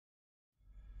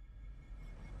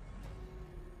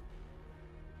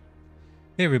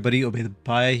Hey everybody, Obey the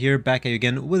Papaya here, back at you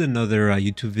again with another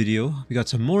YouTube video. We got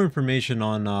some more information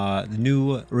on the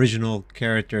new original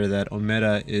character that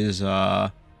Omeda is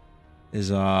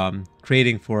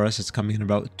creating for us. It's coming in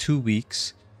about 2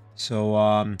 weeks.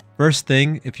 So first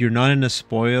thing, if you're not into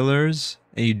spoilers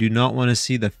and you do not want to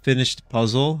see the finished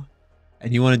puzzle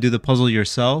and you want to do the puzzle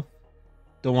yourself,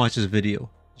 don't watch this video.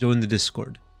 Join the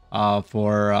Discord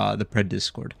for the Pred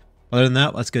Discord. Other than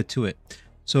that, let's get to it.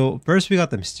 So first we got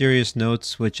the mysterious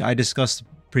notes, which I discussed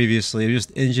previously. It was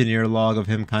just engineer log of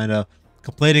him kind of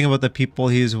complaining about the people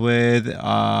he's with.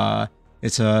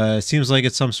 It seems like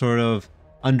it's some sort of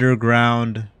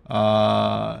underground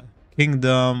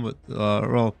kingdom with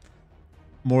well,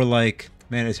 more like,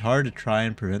 man, it's hard to try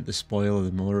and prevent the spoil of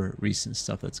the more recent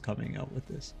stuff that's coming out with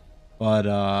this.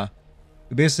 But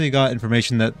we basically got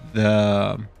information that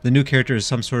the new character is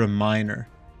some sort of minor.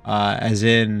 As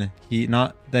in,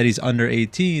 not that he's under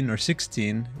 18 or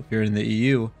 16 if you're in the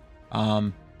EU,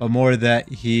 but more that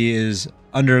he is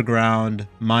underground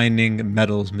mining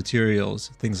metals,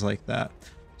 materials, things like that.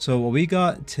 So what we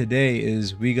got today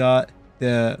is we got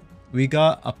a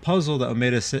puzzle that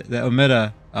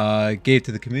Omeda gave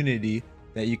to the community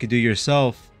that you could do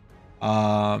yourself.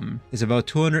 It's about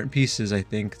 200 pieces, I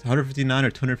think, 159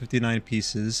 or 259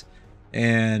 pieces.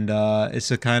 And it's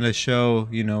to kind of show,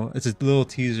 you know, it's a little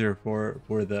teaser for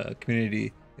the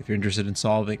community if you're interested in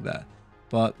solving that.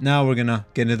 But now we're gonna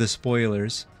get into the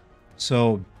spoilers.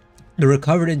 So the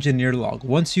recovered engineer log,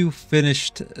 once you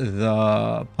finished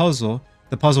the puzzle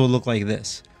will look like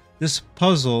this. This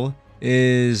puzzle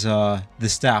is the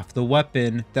staff, the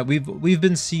weapon that we've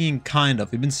been seeing.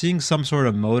 We've been seeing some sort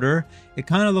of motor. It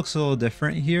kind of looks a little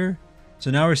different here.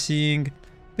 So now we're seeing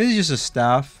basically just a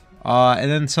staff. And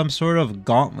then some sort of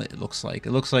gauntlet, it looks like.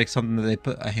 It looks like something that they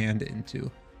put a hand into.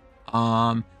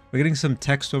 We're getting some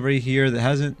text over here that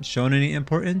hasn't shown any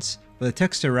importance, but the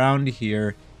text around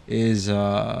here is,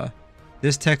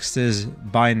 this text is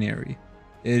binary.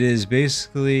 It is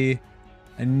basically,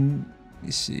 and let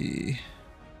me see.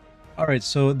 Alright,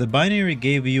 so the binary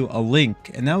gave you a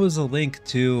link, and that was a link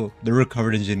to the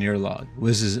recovered engineer log,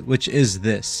 which is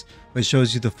this, which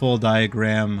shows you the full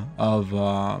diagram of,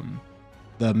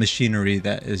 the machinery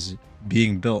that is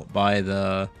being built by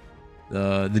the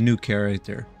new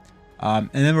character.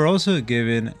 And then we're also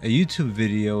given a YouTube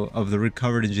video of the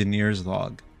recovered engineers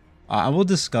log. I will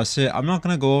discuss it. I'm not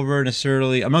going to go over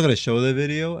necessarily, I'm not going to show the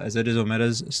video as it is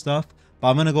Omeda's stuff, but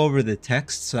I'm going to go over the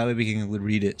text so that way we can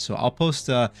read it. So I'll post,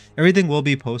 everything will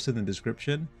be posted in the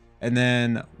description, and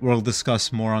then we'll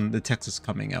discuss more on the text that's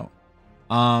coming out.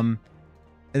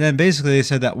 And then basically they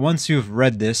said that once you've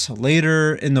read this,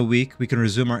 later in the week, we can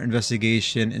resume our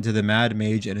investigation into the Mad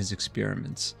Mage and his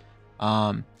experiments.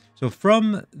 So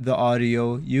from the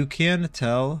audio, you can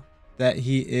tell that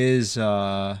he is,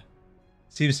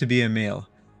 seems to be a male.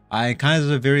 It kind of has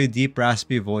a very deep,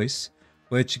 raspy voice,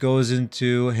 which goes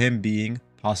into him being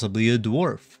possibly a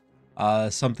dwarf.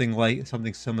 Something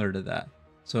similar to that.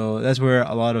 So that's where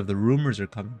a lot of the rumors are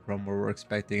coming from, where we're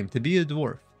expecting him to be a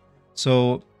dwarf.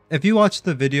 So if you watch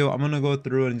the video, I'm going to go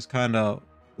through and just kind of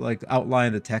like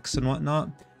outline the text and whatnot.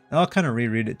 And I'll kind of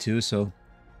reread it too. So,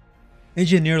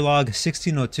 Engineer Log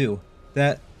 1602.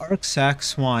 That Arksack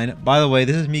swine, by the way,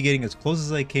 this is me getting as close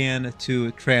as I can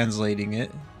to translating it.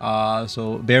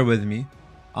 So bear with me.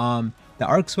 The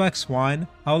Arksack swine,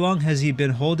 how long has he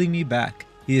been holding me back?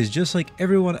 He is just like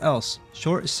everyone else,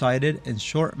 short-sighted and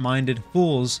short-minded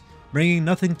fools, bringing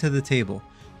nothing to the table.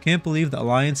 Can't believe the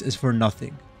alliance is for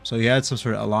nothing. So he had some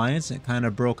sort of alliance and it kind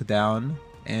of broke down,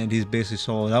 and he's basically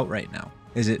sold out right now.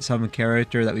 Is it some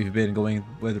character that we've been going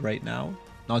with right now?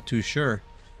 Not too sure.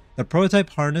 The prototype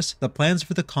harness, the plans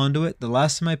for the conduit, the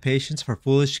last of my patience for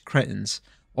foolish cretins.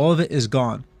 All of it is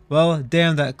gone. Well,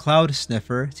 damn that cloud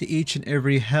sniffer. To each and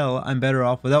every hell, I'm better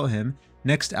off without him.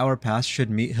 Next hour past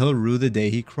should meet, he'll rue the day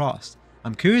he crossed.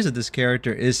 I'm curious if this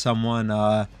character is someone,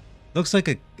 looks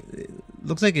like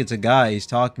it's a guy he's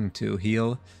talking to,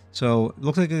 Heel. So,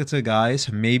 looks like it's a guy,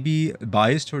 so maybe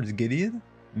biased towards Gideon?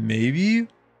 Maybe?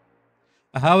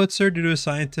 A howitzer due to a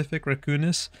scientific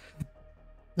raccoonus?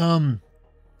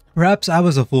 Perhaps I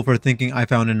was a fool for thinking I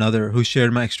found another who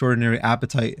shared my extraordinary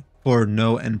appetite for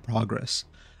no end progress.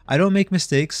 I don't make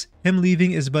mistakes. Him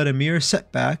leaving is but a mere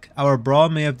setback. Our brawl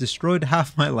may have destroyed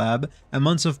half my lab and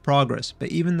months of progress, but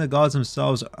even the gods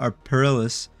themselves are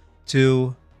perilous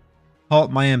to halt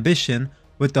my ambition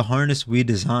with the harness we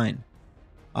design.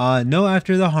 No,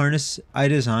 after the harness I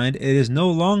designed, it is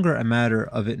no longer a matter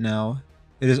of it now.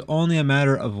 It is only a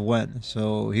matter of when.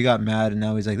 So he got mad and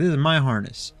now he's like, this is my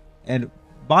harness. And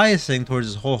biasing towards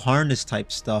this whole harness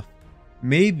type stuff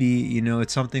maybe, you know,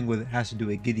 it's something with has to do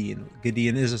with Gideon.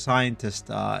 Gideon is a scientist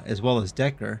as well as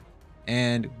Decker,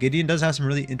 and Gideon does have some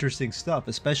really interesting stuff,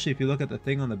 especially if you look at the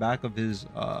thing on the back of his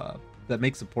that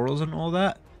makes the portals and all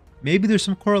that. Maybe there's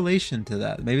some correlation to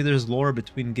that. Maybe there's lore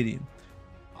between Gideon.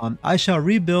 I shall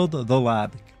rebuild the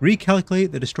lab,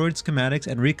 recalculate the destroyed schematics,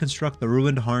 and reconstruct the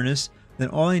ruined harness. Then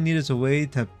all I need is a way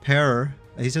to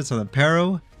he said something,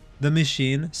 paro the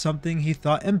machine, something he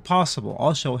thought impossible.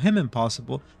 I'll show him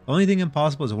impossible. The only thing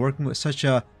impossible is working with such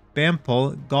a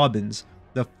bampole gobbins.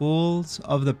 The fools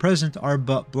of the present are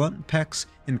but blunt pecks,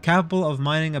 incapable of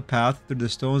mining a path through the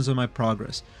stones of my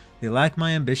progress. They lack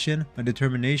my ambition, my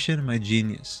determination, my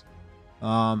genius.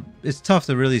 It's tough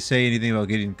to really say anything about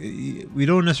Gideon. We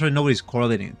don't necessarily know what he's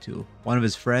correlating it to. One of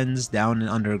his friends down in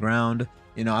underground.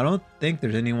 You know, I don't think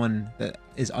there's anyone that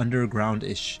is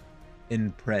underground-ish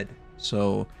in Pred.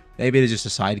 So maybe it's just a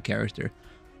side character.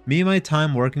 Me and my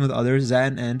time working with others is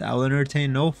at an end. I will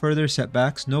entertain no further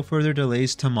setbacks, no further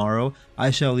delays tomorrow. I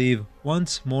shall leave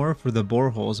once more for the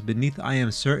boreholes. Beneath I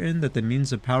am certain that the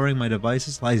means of powering my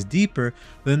devices lies deeper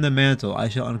within the mantle. I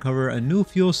shall uncover a new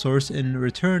fuel source in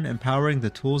return, empowering the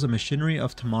tools and machinery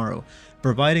of tomorrow,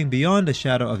 providing beyond a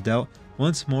shadow of doubt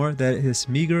once more that his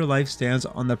meager life stands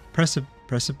on the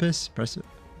precipice,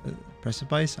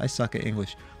 I suck at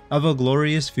English, of a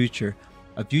glorious future.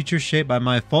 A future shaped by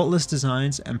my faultless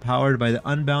designs and powered by the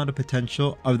unbounded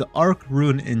potential of the Arc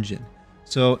Rune engine.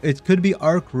 So it could be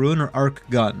Arc Rune or Arc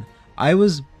Gun. I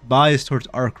was biased towards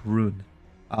Arc Rune.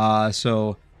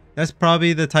 So that's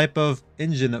probably the type of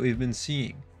engine that we've been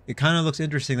seeing. It kind of looks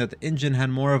interesting that the engine had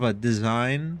more of a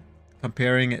design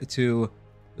comparing it to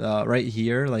right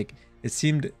here. Like it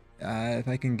seemed, if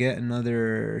I can get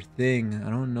another thing, I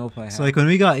don't know if I have. So like when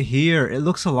we got here, it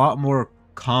looks a lot more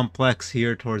complex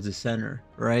here towards the center,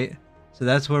 right? So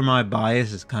that's where my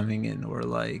bias is coming in, or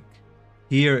like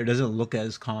here it doesn't look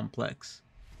as complex.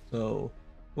 So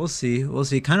we'll see.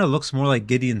 It kind of looks more like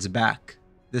Gideon's back,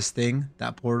 this thing,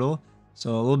 that portal.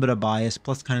 So a little bit of bias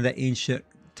plus kind of that ancient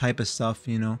type of stuff,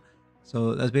 you know.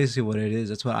 So that's basically what it is.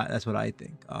 That's what I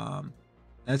think.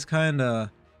 That's kind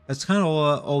of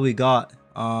all we got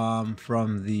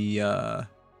from the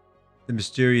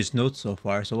mysterious notes so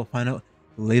far. So we'll find out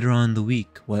later on in the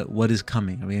week what is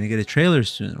coming. Are we gonna get a trailer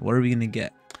soon? What are we gonna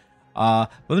get? Let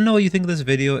me know what you think of this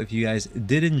video. If you guys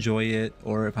did enjoy it,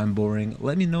 or if I'm boring,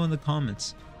 let me know in the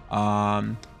comments.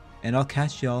 And I'll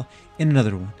catch y'all in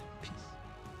another one.